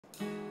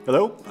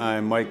Hello,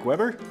 I'm Mike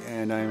Weber,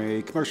 and I'm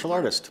a commercial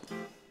artist.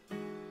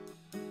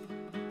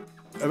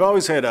 I've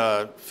always had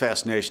a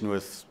fascination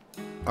with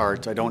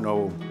art. I don't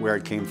know where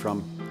it came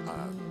from.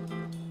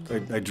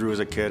 I drew as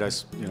a kid. I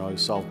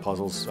solved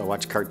puzzles. I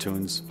watched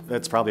cartoons.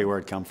 That's probably where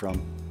it came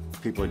from.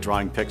 People are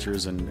drawing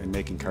pictures and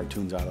making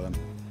cartoons out of them.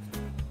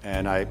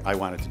 And I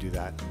wanted to do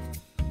that.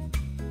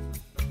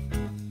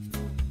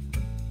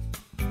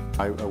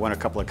 I won a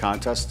couple of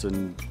contests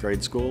in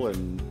grade school,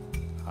 and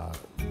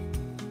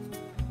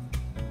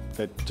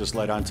that just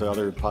led on to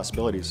other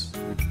possibilities.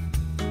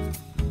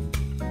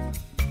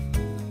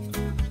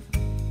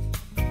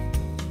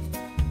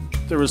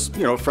 There was,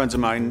 friends of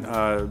mine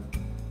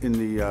in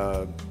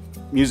the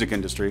music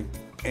industry,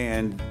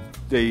 and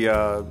they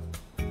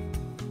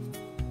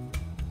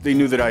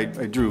knew that I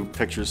drew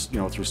pictures,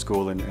 through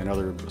school and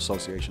other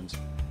associations.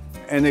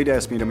 And they'd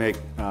ask me to make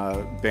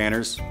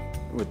banners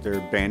with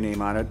their band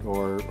name on it,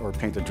 or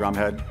paint the drum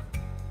head,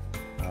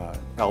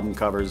 album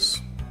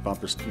covers,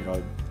 bumpers,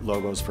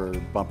 logos for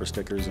bumper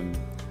stickers, and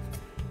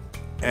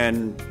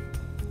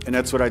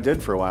that's what I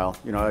did for a while.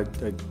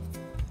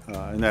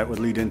 And that would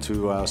lead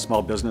into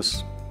small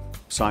business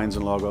signs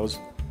and logos,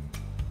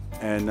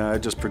 and I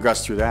just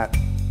progressed through that.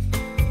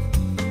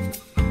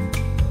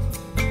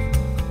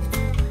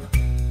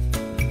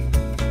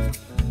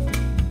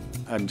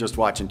 I'm just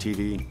watching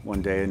TV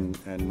one day,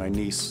 and my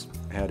niece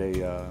had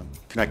a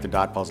connect the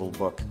dot puzzle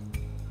book,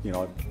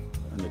 on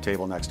the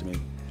table next to me.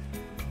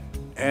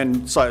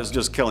 And so I was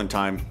just killing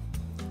time,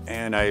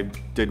 and I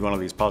did one of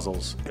these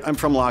puzzles. I'm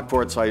from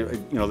Lockport, so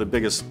the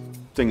biggest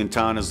thing in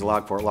town is the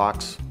Lockport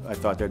locks. I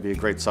thought that'd be a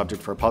great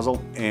subject for a puzzle.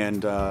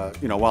 And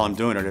while I'm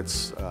doing it,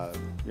 it's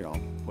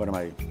what am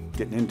I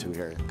getting into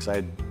here? Because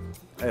I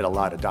had a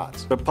lot of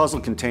dots. The puzzle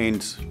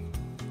contained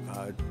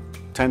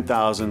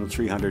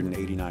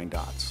 10,389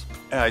 dots.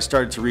 And I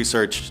started to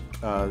research,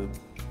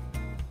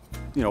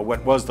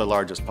 what was the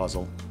largest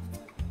puzzle.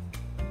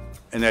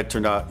 And that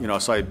turned out,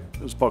 so I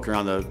was poking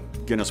around the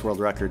Guinness World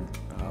Record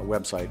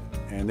website,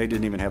 and they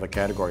didn't even have a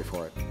category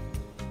for it.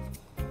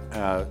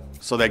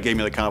 So that gave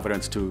me the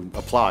confidence to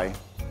apply,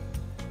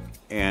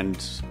 and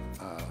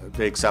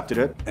they accepted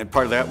it. And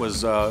part of that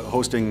was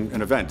hosting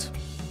an event,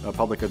 a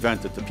public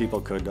event that the people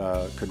could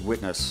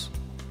witness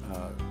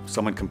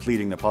someone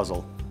completing the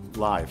puzzle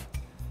live.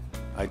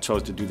 I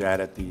chose to do that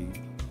at the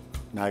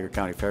Niagara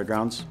County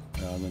Fairgrounds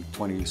in the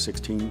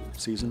 2016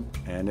 season.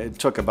 And it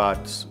took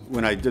about,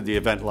 when I did the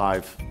event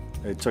live,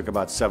 it took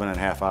about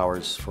 7.5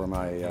 hours for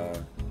my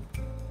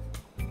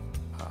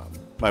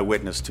my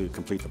witness to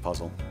complete the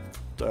puzzle.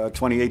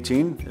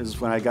 2018 is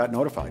when I got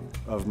notified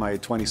of my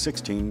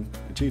 2016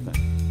 achievement.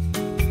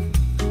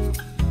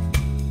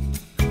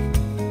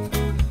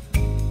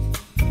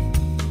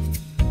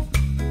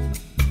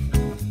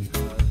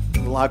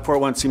 The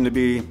Lockport one seemed to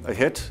be a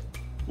hit,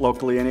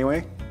 locally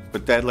anyway,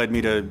 but that led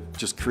me to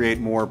just create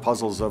more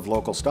puzzles of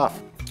local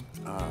stuff.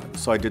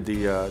 So I did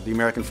the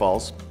American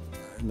Falls,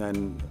 and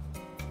then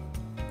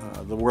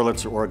the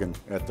Wurlitzer organ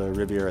at the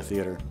Riviera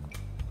Theater.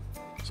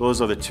 So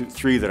those are the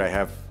three that I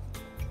have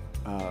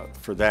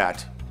for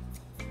that.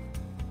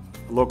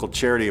 A local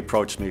charity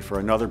approached me for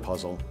another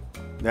puzzle.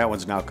 That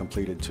one's now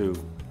completed too.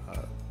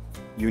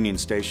 Union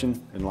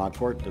Station in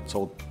Lockport, that's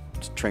old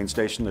train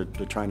station.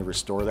 They're trying to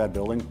restore that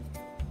building.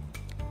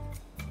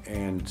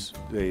 And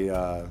they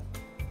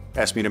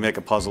asked me to make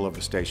a puzzle of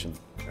the station.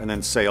 And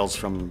then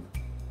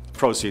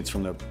proceeds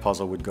from the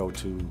puzzle would go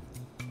to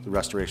the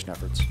restoration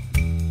efforts.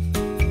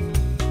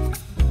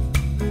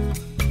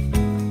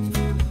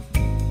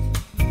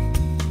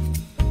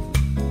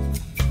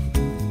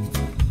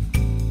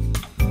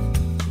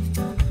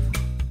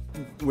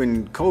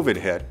 When COVID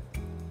hit,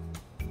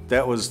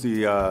 that was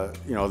the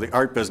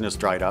art business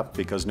dried up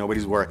because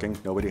nobody's working,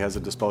 nobody has a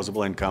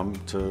disposable income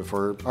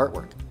for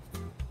artwork.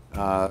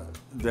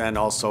 Then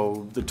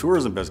also the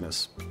tourism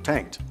business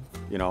tanked,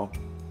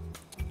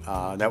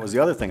 That was the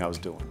other thing I was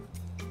doing.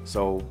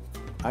 So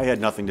I had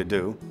nothing to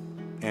do,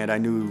 and I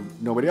knew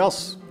nobody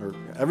else, or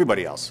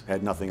everybody else,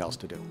 had nothing else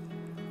to do.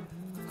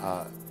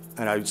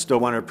 And I still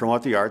wanted to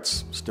promote the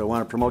arts, still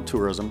wanted to promote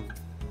tourism.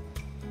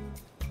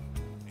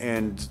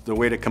 And the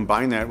way to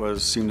combine that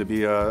seemed to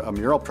be a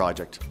mural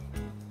project.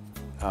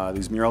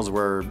 These murals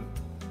were,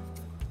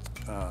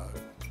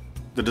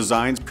 the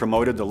designs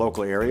promoted the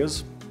local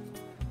areas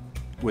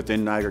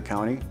within Niagara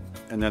County,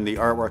 and then the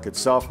artwork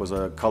itself was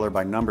a color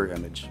by number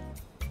image.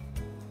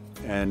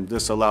 And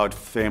this allowed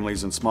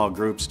families and small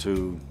groups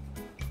to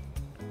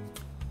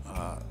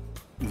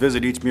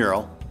visit each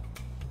mural,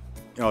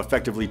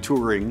 effectively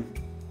touring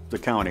the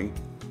county.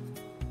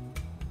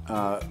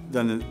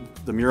 Then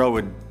the mural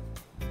would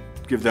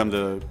give them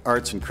the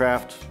arts and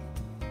craft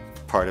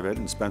part of it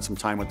and spend some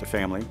time with the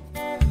family.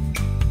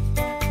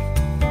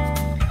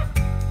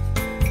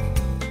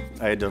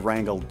 I had to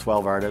wrangle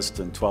 12 artists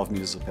and 12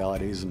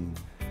 municipalities and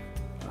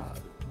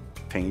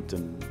paint,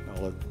 and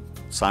all the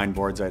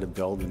signboards I had to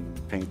build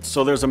and paint.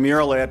 So there's a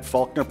mural at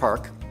Faulkner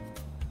Park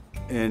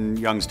in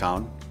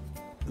Youngstown.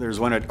 There's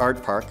one at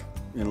Art Park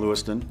in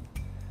Lewiston,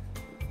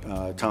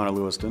 town of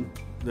Lewiston.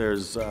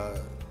 There's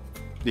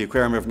The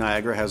Aquarium of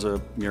Niagara has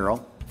a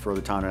mural for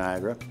the town of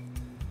Niagara.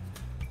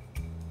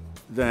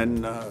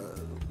 Then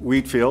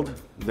Wheatfield,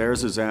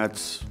 theirs is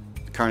at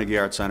Carnegie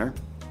Art Center.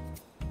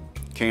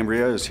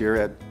 Cambria is here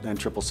at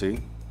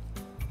NCCC.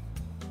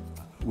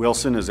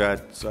 Wilson is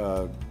at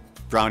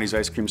Brownie's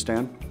Ice Cream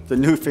Stand. The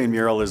Newfane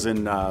mural is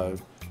in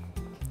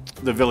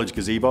the Village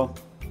Gazebo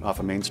off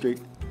of Main Street.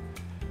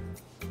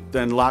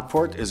 Then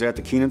Lockport is at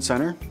the Keenan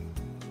Center.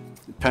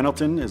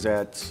 Pendleton is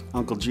at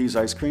Uncle G's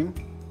Ice Cream.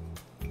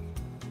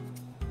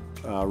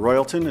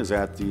 Royalton is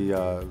at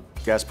the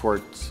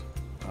Gasport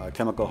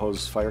Chemical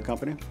Hose Fire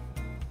Company.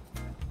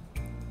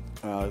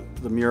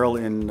 The mural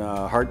in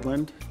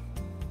Heartland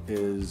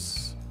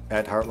is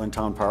at Heartland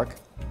Town Park.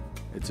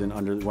 It's in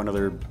under one of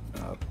their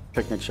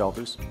picnic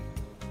shelters.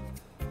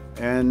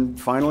 And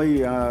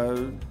finally,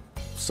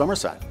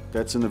 Somerset.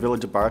 That's in the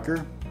Village of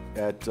Barker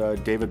at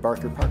David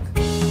Barker Park.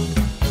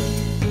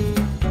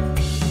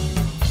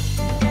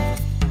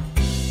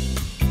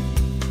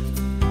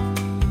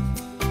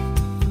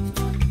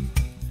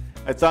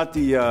 I thought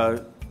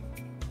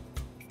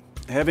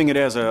having it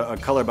as a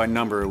color by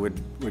number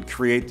would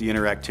create the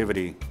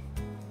interactivity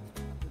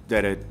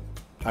that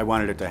I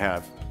wanted it to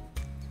have.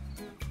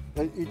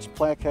 Each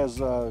plaque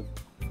has a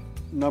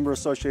number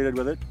associated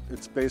with it.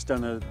 It's based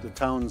on the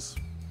town's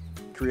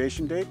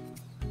creation date.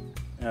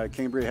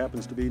 Cambria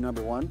happens to be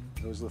number 1.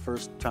 It was the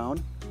first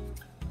town.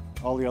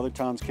 All the other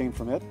towns came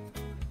from it.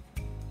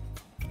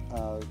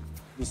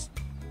 This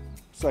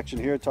section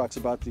here talks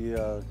about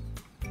the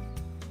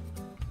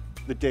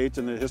date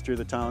and the history of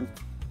the town.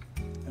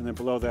 And then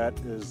below that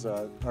is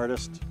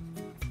artist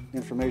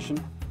information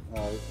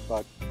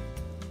about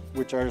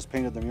which artist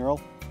painted the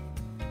mural.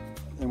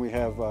 Then we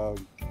have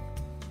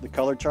the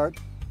color chart.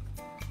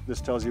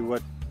 This tells you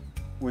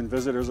when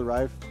visitors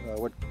arrive,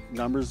 what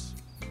numbers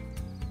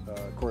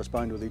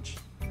correspond with each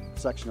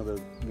section of the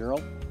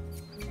mural.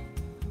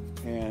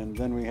 And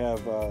then we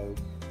have,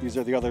 these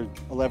are the other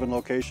 11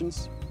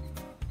 locations,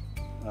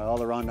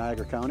 all around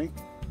Niagara County.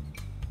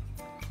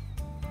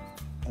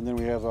 And then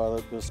we have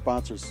the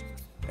sponsors.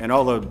 And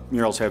all the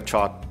murals have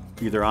chalk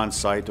either on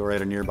site or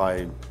at a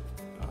nearby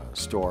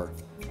store,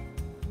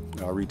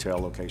 retail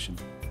location.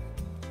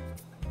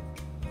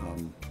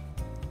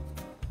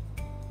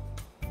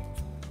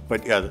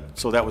 But yeah,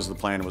 so that was the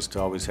plan, was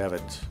to always have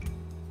it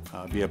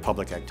be a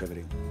public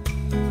activity.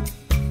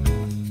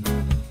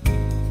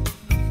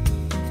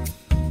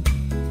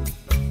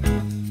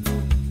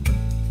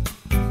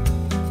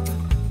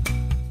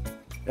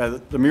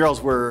 The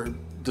murals were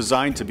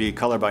designed to be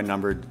color by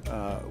numbered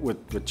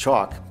with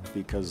chalk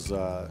because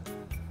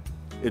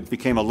it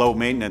became a low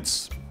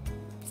maintenance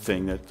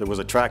thing that was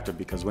attractive,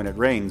 because when it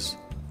rains,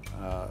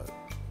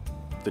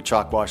 the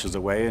chalk washes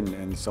away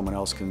and someone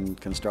else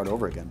can start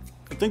over again.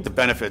 I think the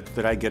benefit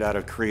that I get out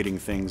of creating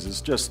things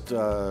is just,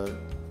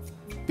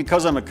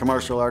 because I'm a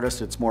commercial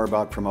artist, it's more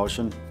about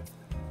promotion.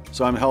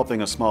 So I'm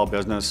helping a small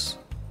business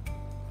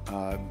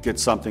get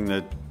something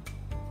that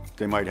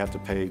they might have to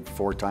pay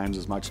 4 times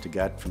as much to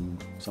get from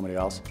somebody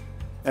else.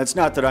 And it's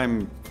not that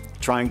I'm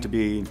trying to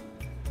be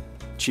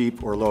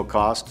cheap or low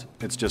cost,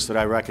 it's just that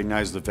I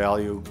recognize the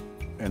value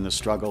and the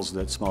struggles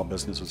that small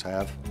businesses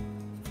have.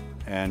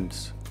 And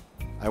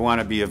I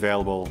want to be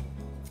available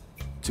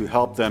to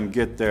help them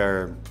get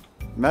their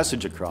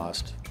message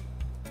across,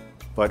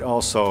 but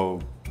also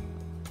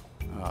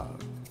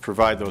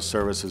provide those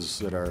services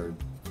that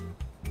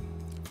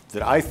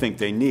I think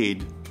they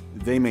need.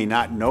 They may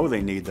not know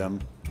they need them.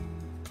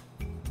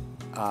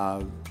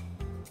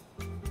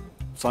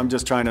 So I'm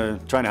just trying to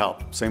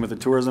help. Same with the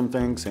tourism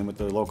thing, same with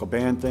the local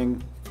band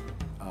thing.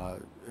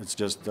 It's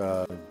just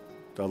the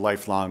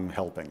lifelong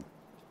helping.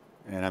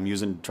 And I'm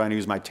trying to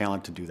use my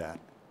talent to do that.